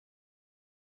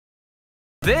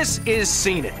This is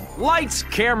Scene It. Lights,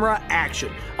 camera,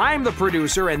 action. I'm the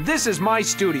producer, and this is my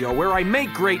studio where I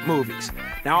make great movies.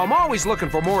 Now, I'm always looking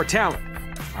for more talent.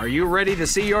 Are you ready to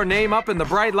see your name up in the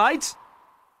bright lights?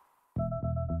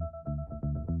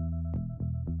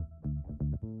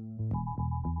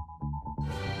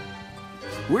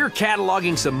 We're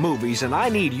cataloging some movies, and I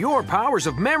need your powers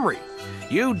of memory.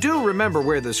 You do remember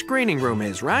where the screening room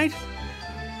is, right?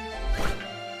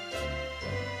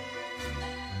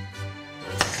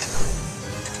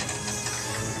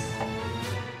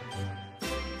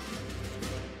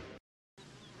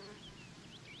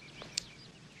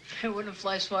 Wouldn't a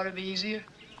fly swatter be easier?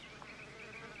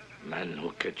 Man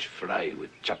who catch fly with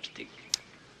chopstick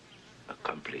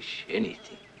accomplish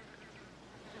anything.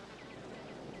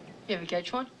 You ever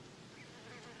catch one?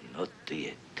 Not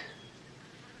yet.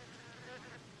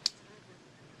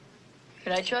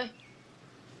 Could I try?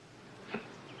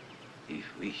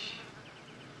 If wish.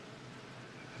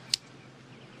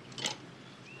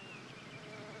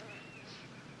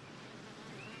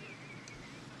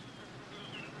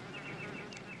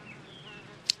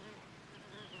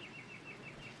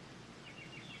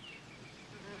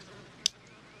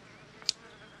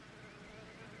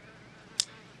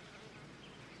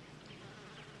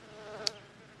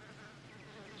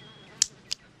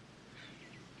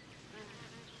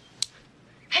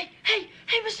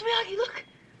 Hey, Mr. Miyagi, look!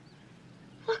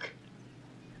 Look!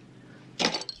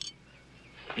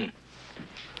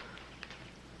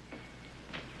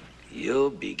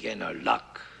 You beginner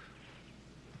luck.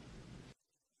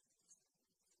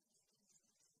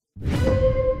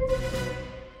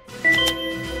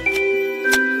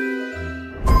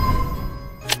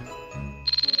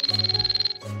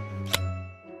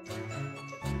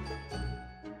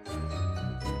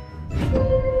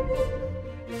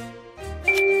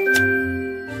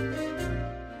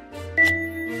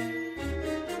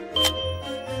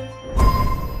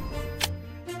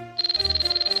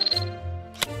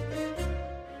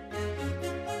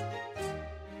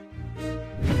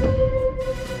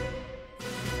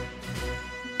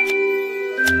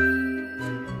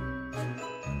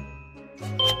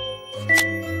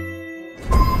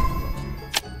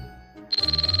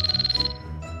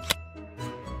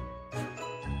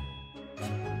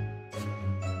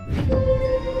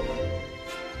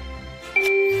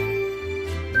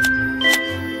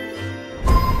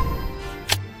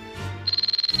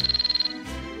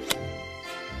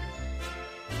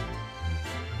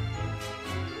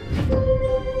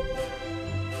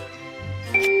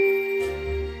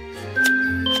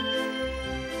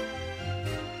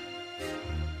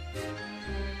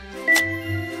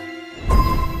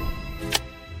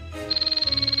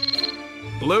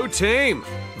 Blue team,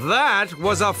 that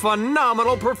was a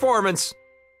phenomenal performance.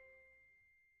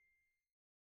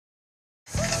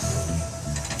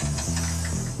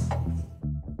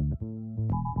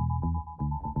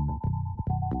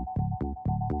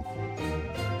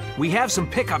 We have some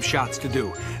pickup shots to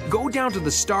do. Go down to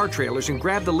the star trailers and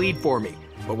grab the lead for me.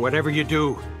 But whatever you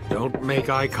do, don't make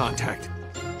eye contact.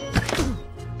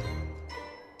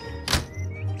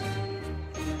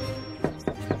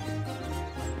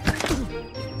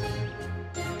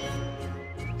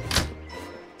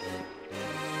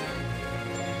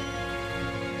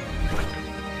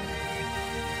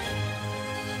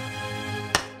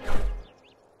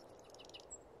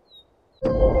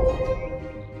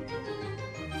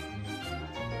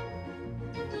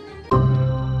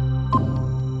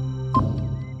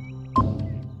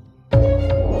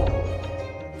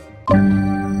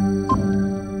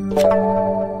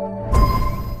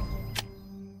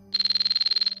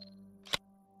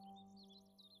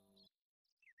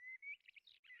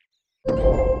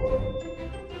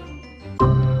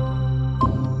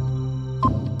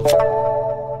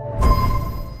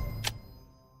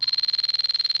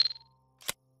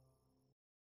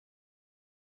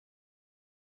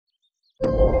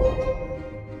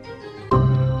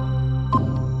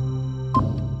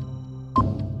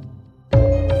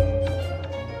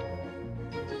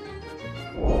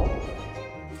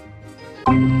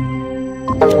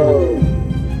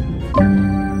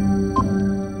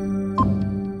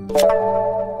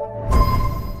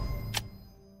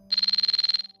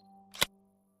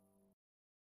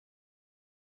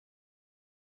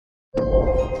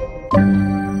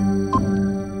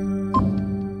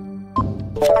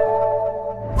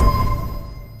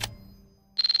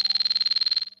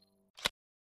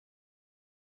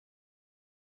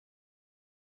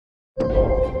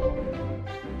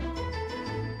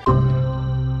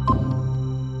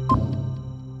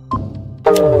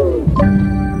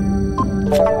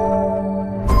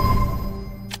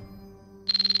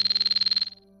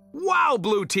 Wow,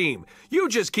 Blue Team! You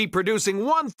just keep producing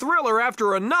one thriller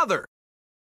after another!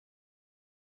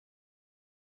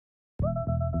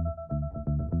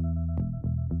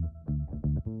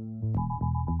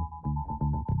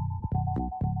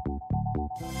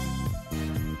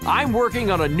 I'm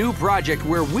working on a new project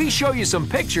where we show you some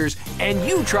pictures and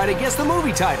you try to guess the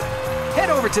movie title. Head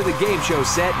over to the game show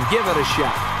set and give it a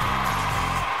shot.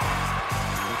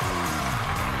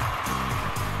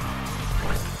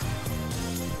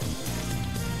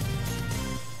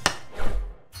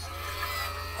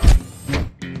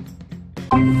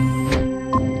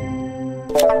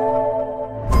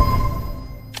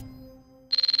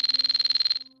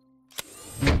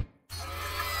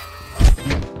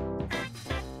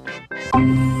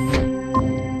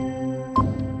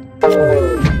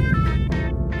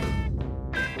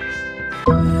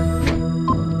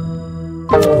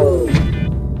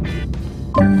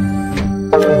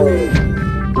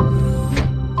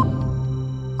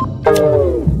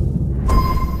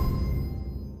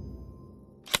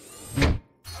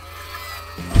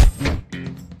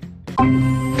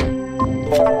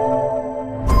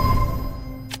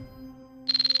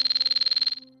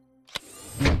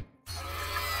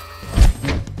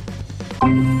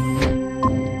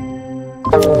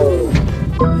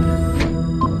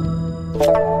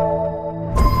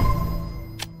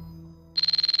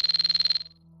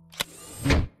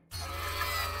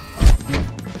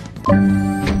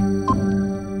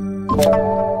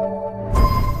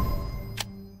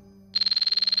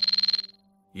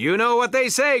 You know what they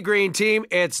say, Green Team.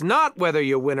 It's not whether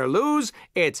you win or lose,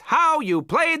 it's how you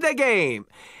played the game.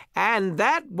 And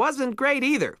that wasn't great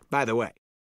either, by the way.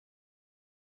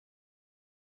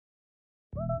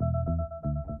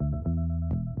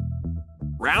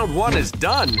 Round 1 is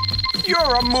done.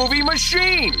 You're a movie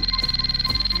machine!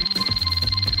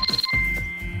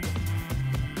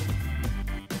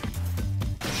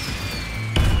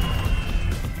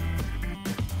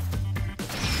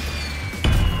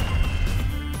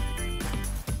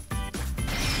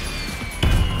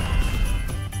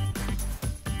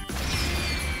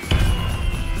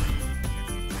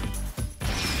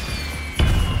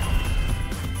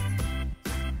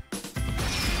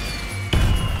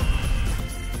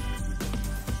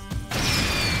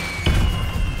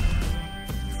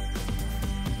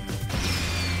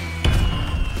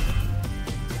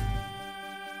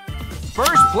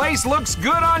 First place looks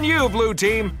good on you, Blue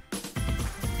Team.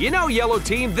 You know, Yellow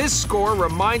Team, this score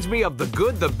reminds me of the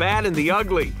good, the bad, and the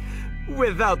ugly,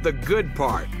 without the good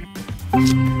part.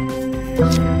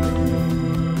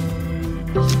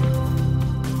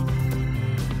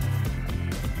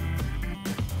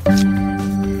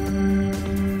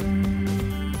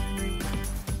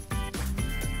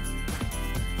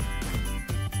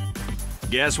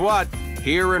 Guess what?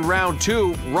 Here in round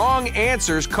 2, wrong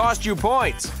answers cost you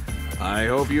points. I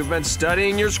hope you've been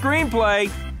studying your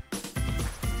screenplay.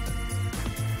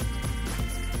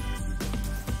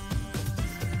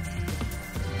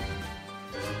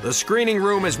 The screening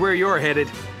room is where you're headed.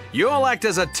 You'll act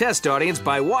as a test audience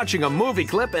by watching a movie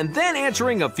clip and then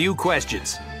answering a few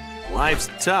questions. Life's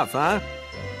tough, huh?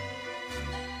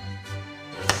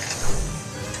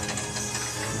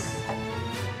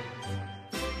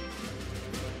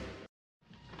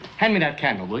 Hand me that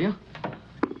candle, will you?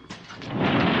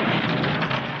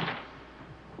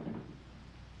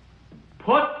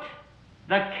 Put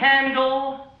the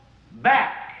candle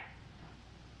back.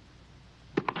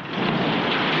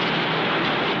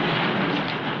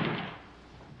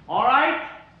 All right?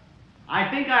 I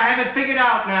think I have it figured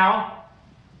out now.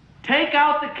 Take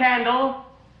out the candle,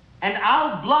 and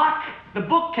I'll block the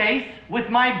bookcase with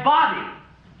my body.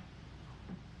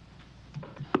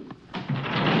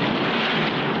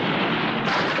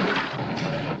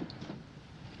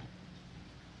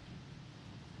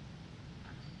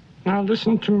 Now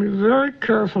listen to me very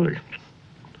carefully.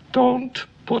 Don't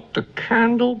put the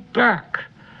candle back.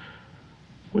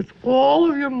 With all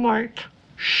of your might,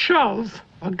 shove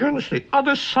against the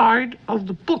other side of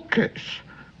the bookcase.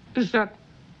 Is that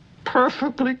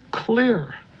perfectly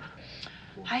clear?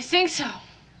 I think so.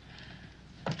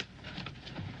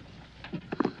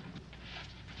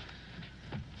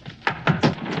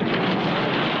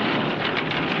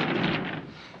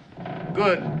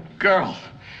 Good girl.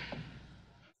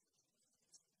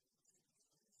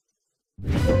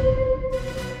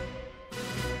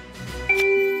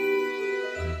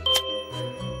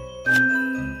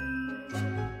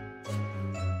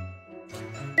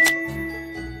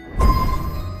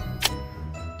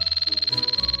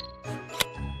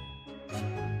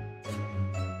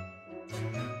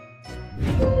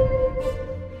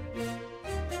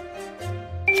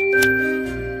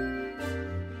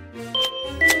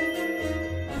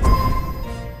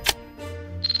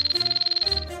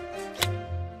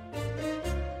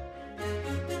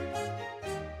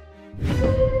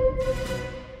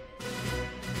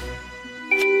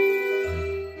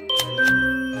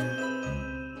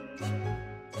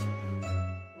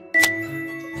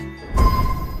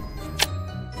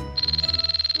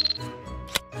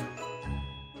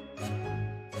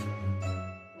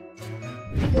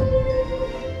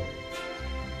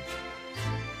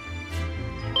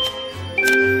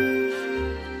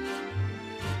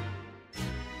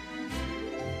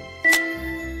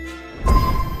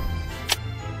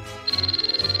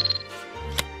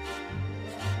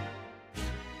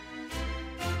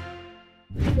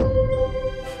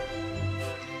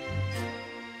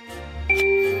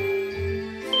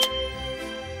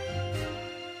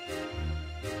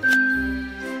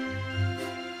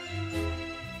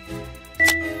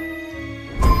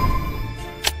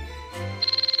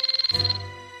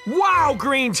 Wow,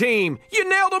 Green Team! You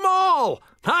nailed them all!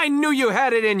 I knew you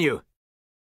had it in you.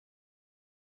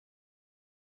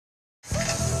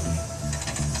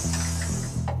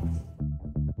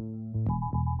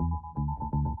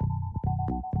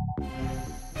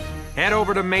 Head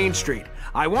over to Main Street.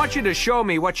 I want you to show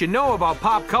me what you know about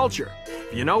pop culture.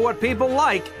 If you know what people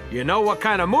like, you know what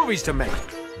kind of movies to make.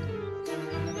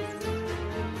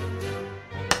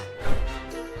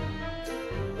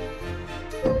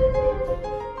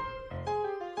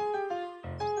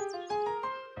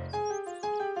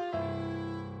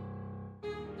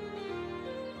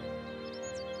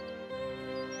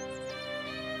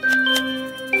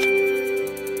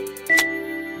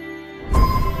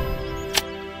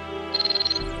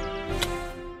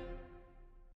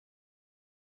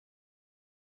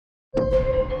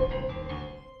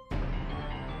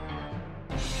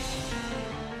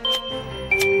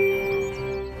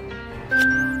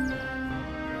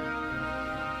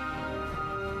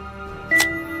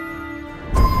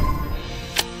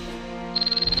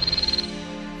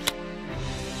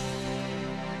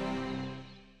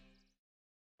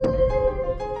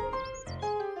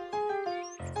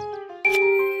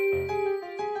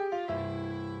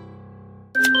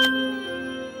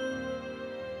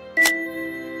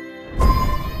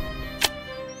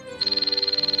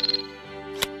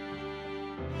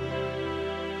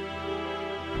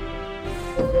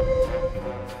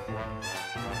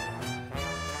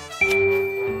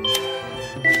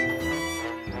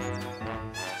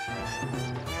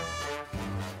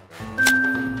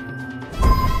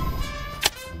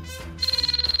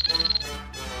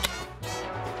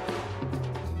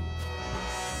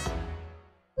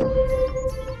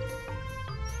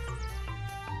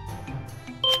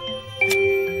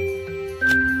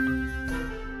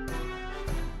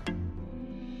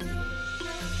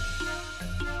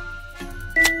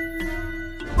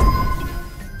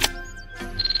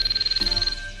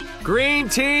 Green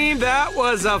Team, that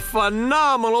was a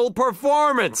phenomenal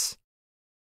performance!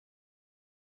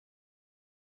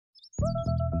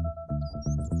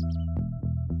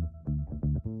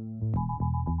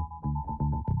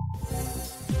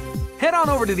 Head on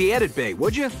over to the edit bay,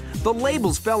 would you? The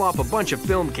labels fell off a bunch of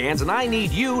film cans, and I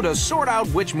need you to sort out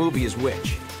which movie is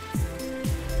which.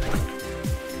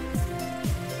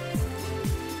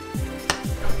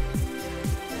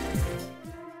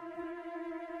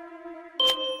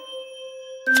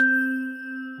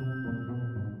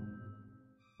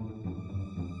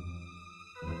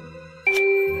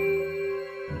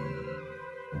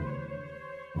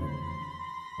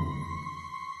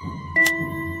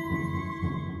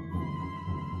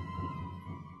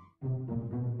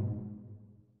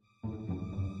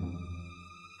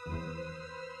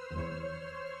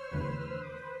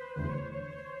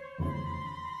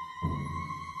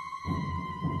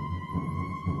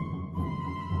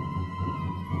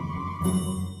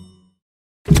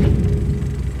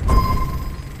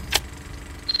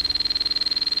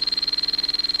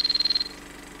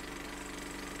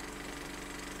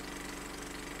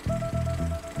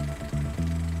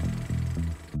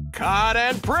 Cut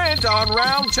and print on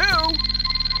round 2.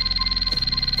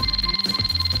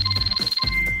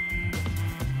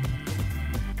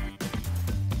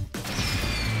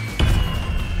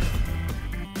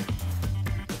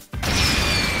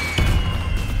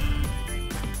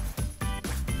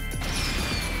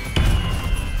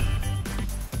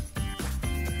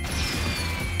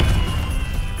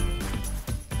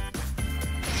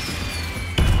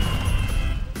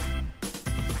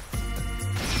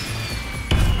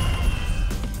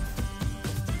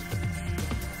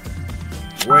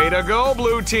 Way to go,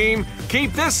 Blue Team.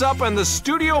 Keep this up and the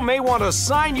studio may want to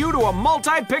sign you to a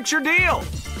multi-picture deal.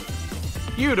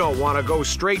 You don't want to go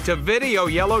straight to video,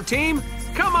 Yellow Team.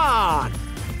 Come on!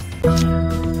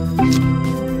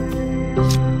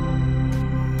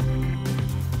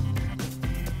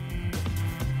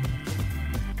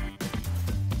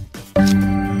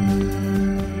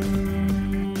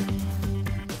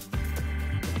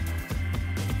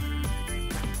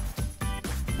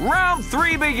 Round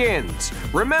 3 begins.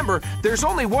 Remember, there's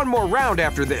only one more round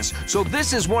after this, so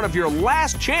this is one of your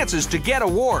last chances to get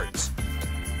awards.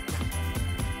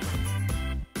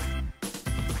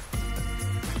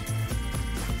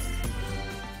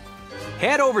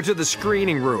 Head over to the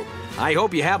screening room. I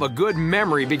hope you have a good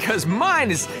memory because mine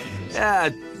is,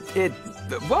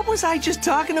 what was I just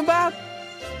talking about?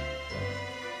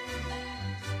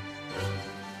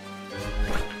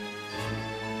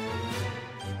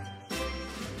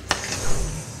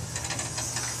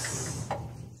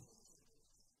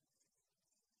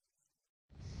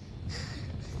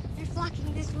 They're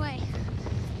flocking this way.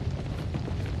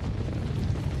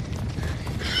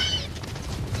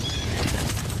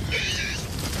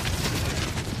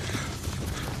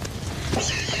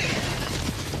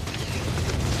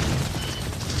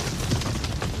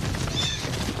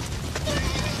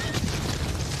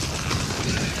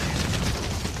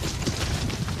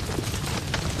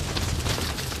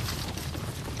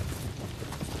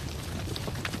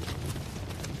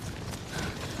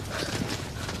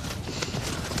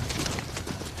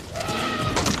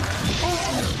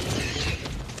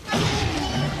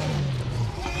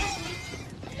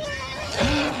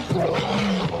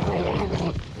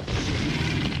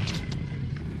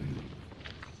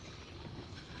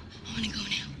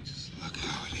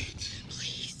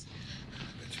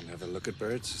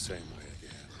 it's the same way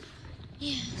again.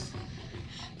 Yes.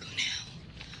 Go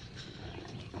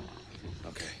now.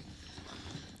 Okay.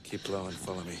 Keep low and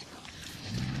follow me.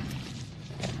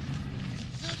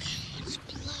 Look how much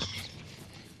blood.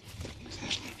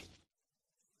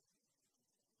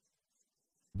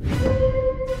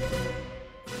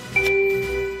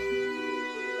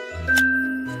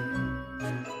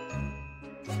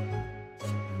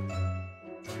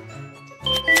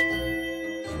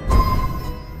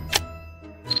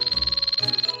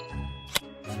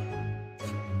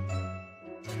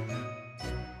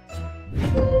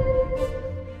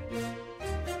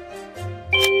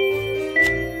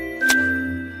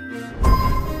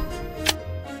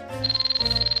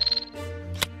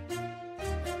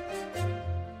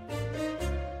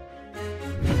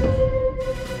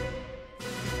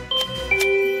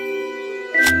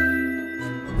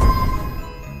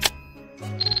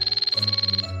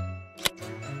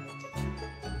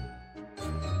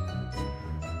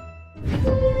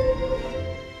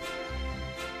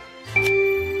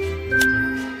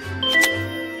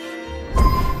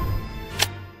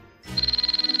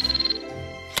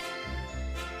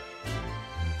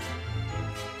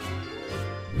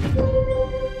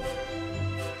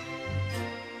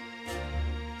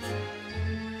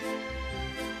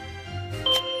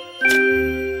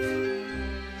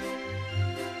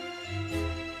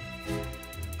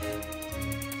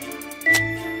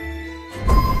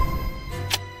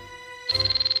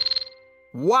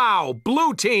 Wow,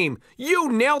 Blue Team, you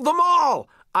nailed them all!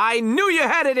 I knew you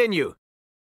had it in you!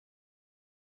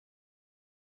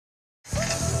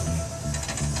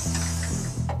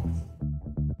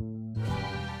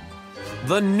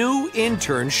 The new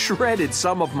intern shredded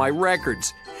some of my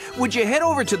records. Would you head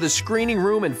over to the screening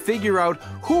room and figure out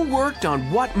who worked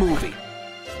on what movie?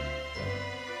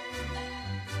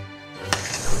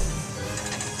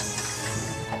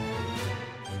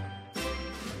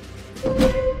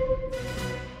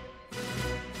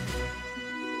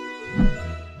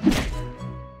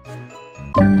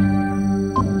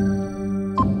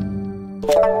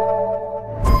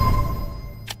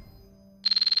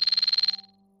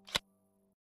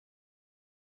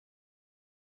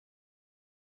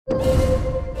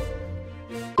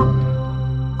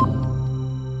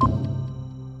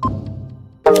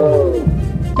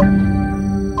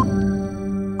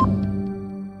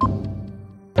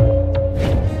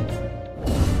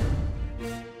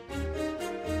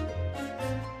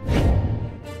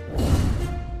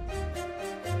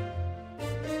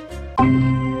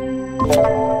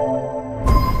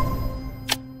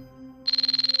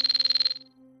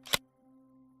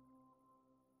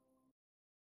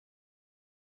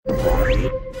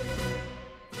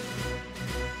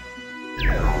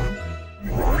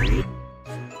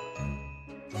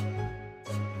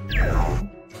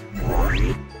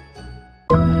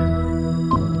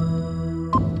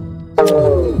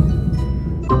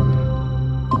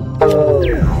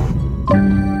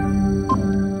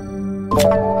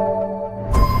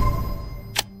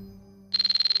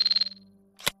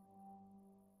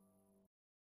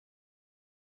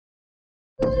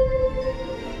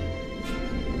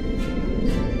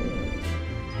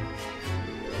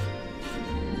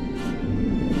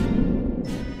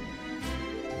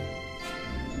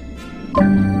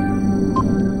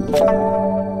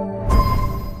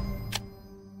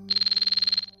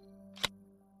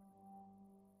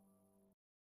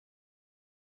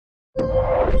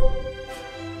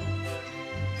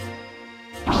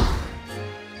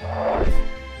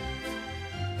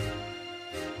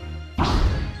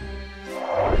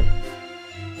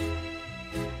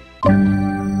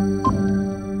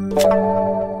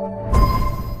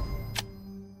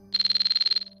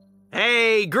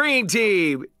 Hey, Green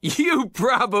Team, you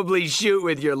probably shoot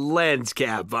with your lens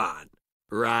cap on,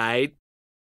 right?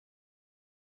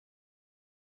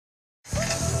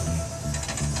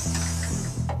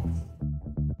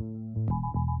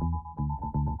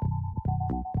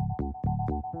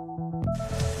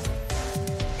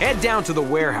 Head down to the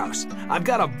warehouse. I've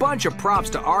got a bunch of props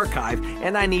to archive,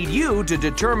 and I need you to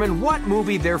determine what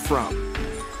movie they're from.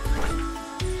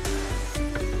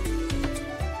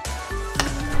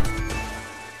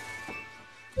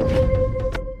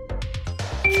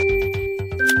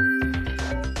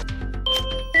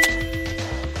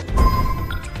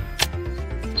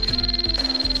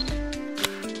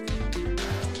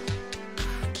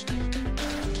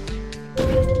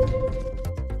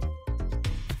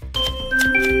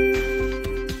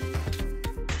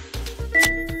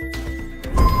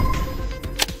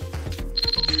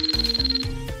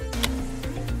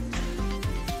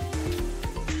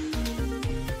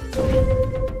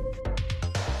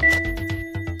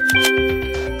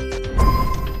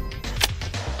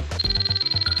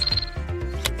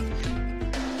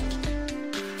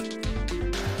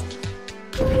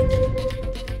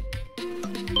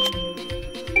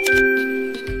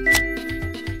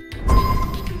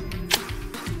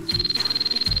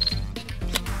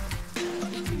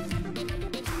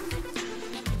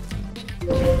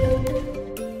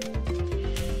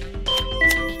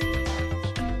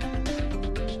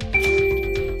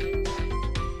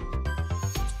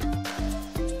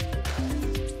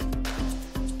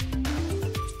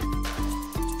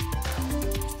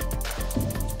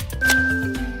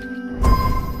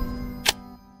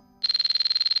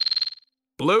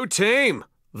 Blue team,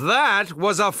 that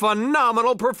was a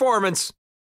phenomenal performance.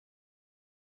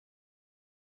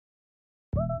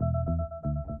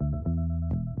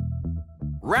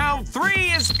 Round 3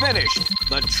 is finished.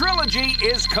 The trilogy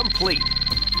is complete.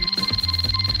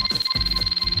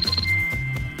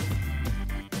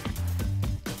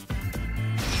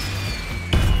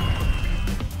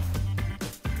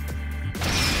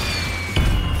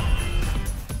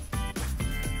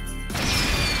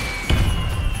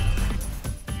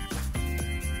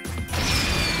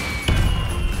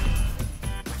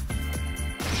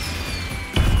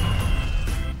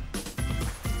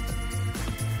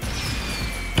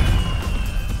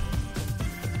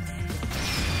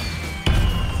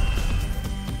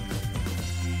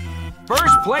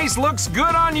 First place looks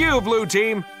good on you, Blue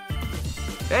team.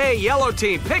 Hey, Yellow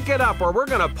team, pick it up or we're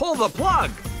gonna pull the plug.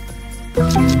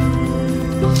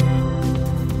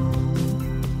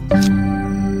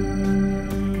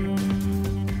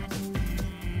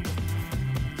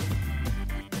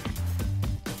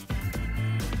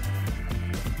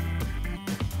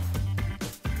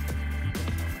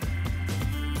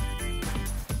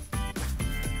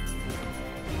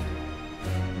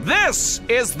 This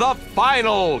is the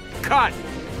final cut.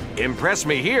 Impress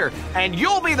me here, and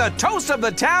you'll be the toast of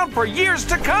the town for years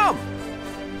to come.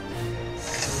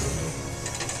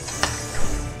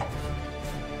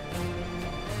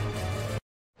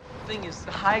 The thing is,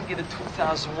 the high I get at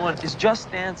 2001 is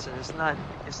just dancing. It's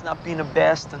not being a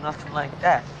best or nothing like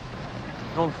that.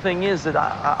 You know, the thing is that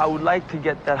I would like to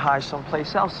get that high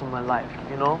someplace else in my life,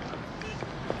 you know?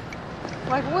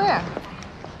 Like where?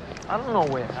 I don't know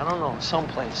where. I don't know.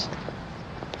 Someplace.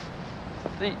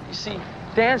 You see,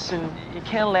 dancing, it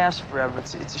can't last forever.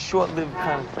 It's a short-lived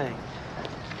kind of thing.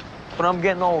 But I'm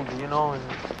getting older, you know, and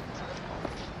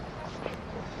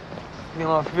you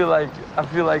know, I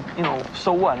feel like, you know,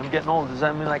 so what? I'm getting older. Does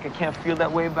that mean like I can't feel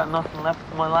that way about nothing left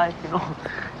in my life? You know,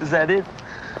 is that it?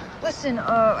 Listen,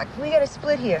 we gotta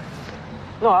split here.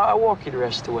 No, I'll walk you the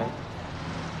rest of the way.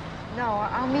 No,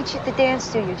 I'll meet you at the dance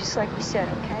studio, just like we said,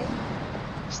 okay?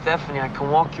 Stephanie, I can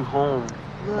walk you home.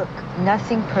 Look,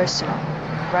 nothing personal,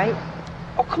 right?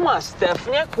 Oh, come on,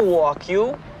 Stephanie, I can walk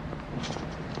you.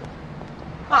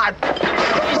 Ah,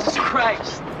 Jesus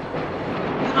Christ.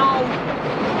 You know...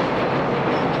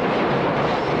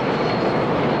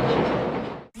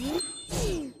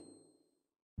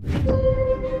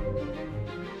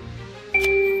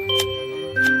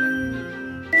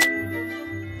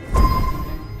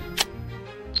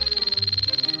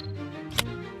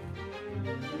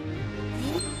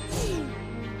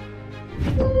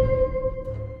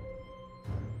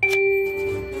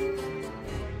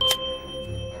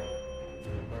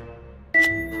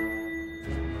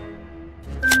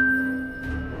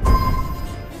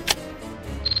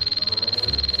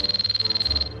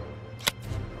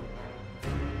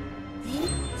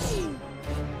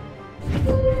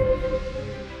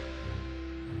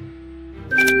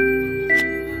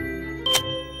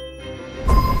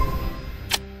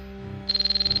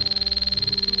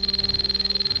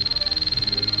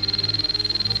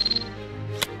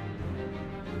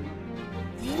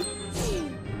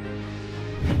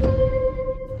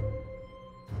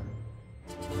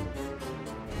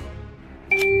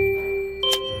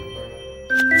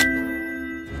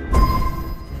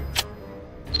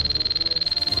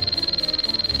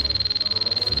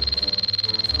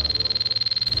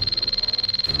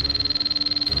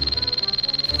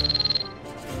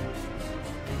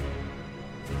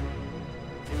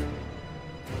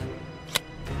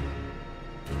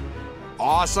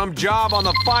 Awesome job on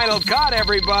the final cut,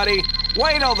 everybody.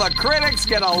 Wait till the critics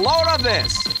get a load of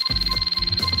this.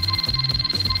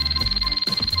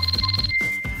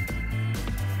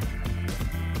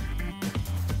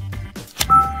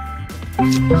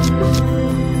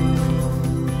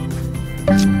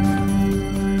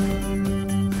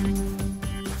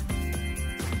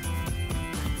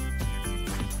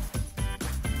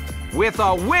 With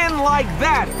a win like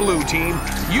that, Blue Team,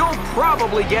 you'll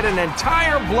probably get an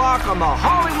entire block on the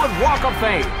Hollywood Walk of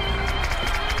Fame.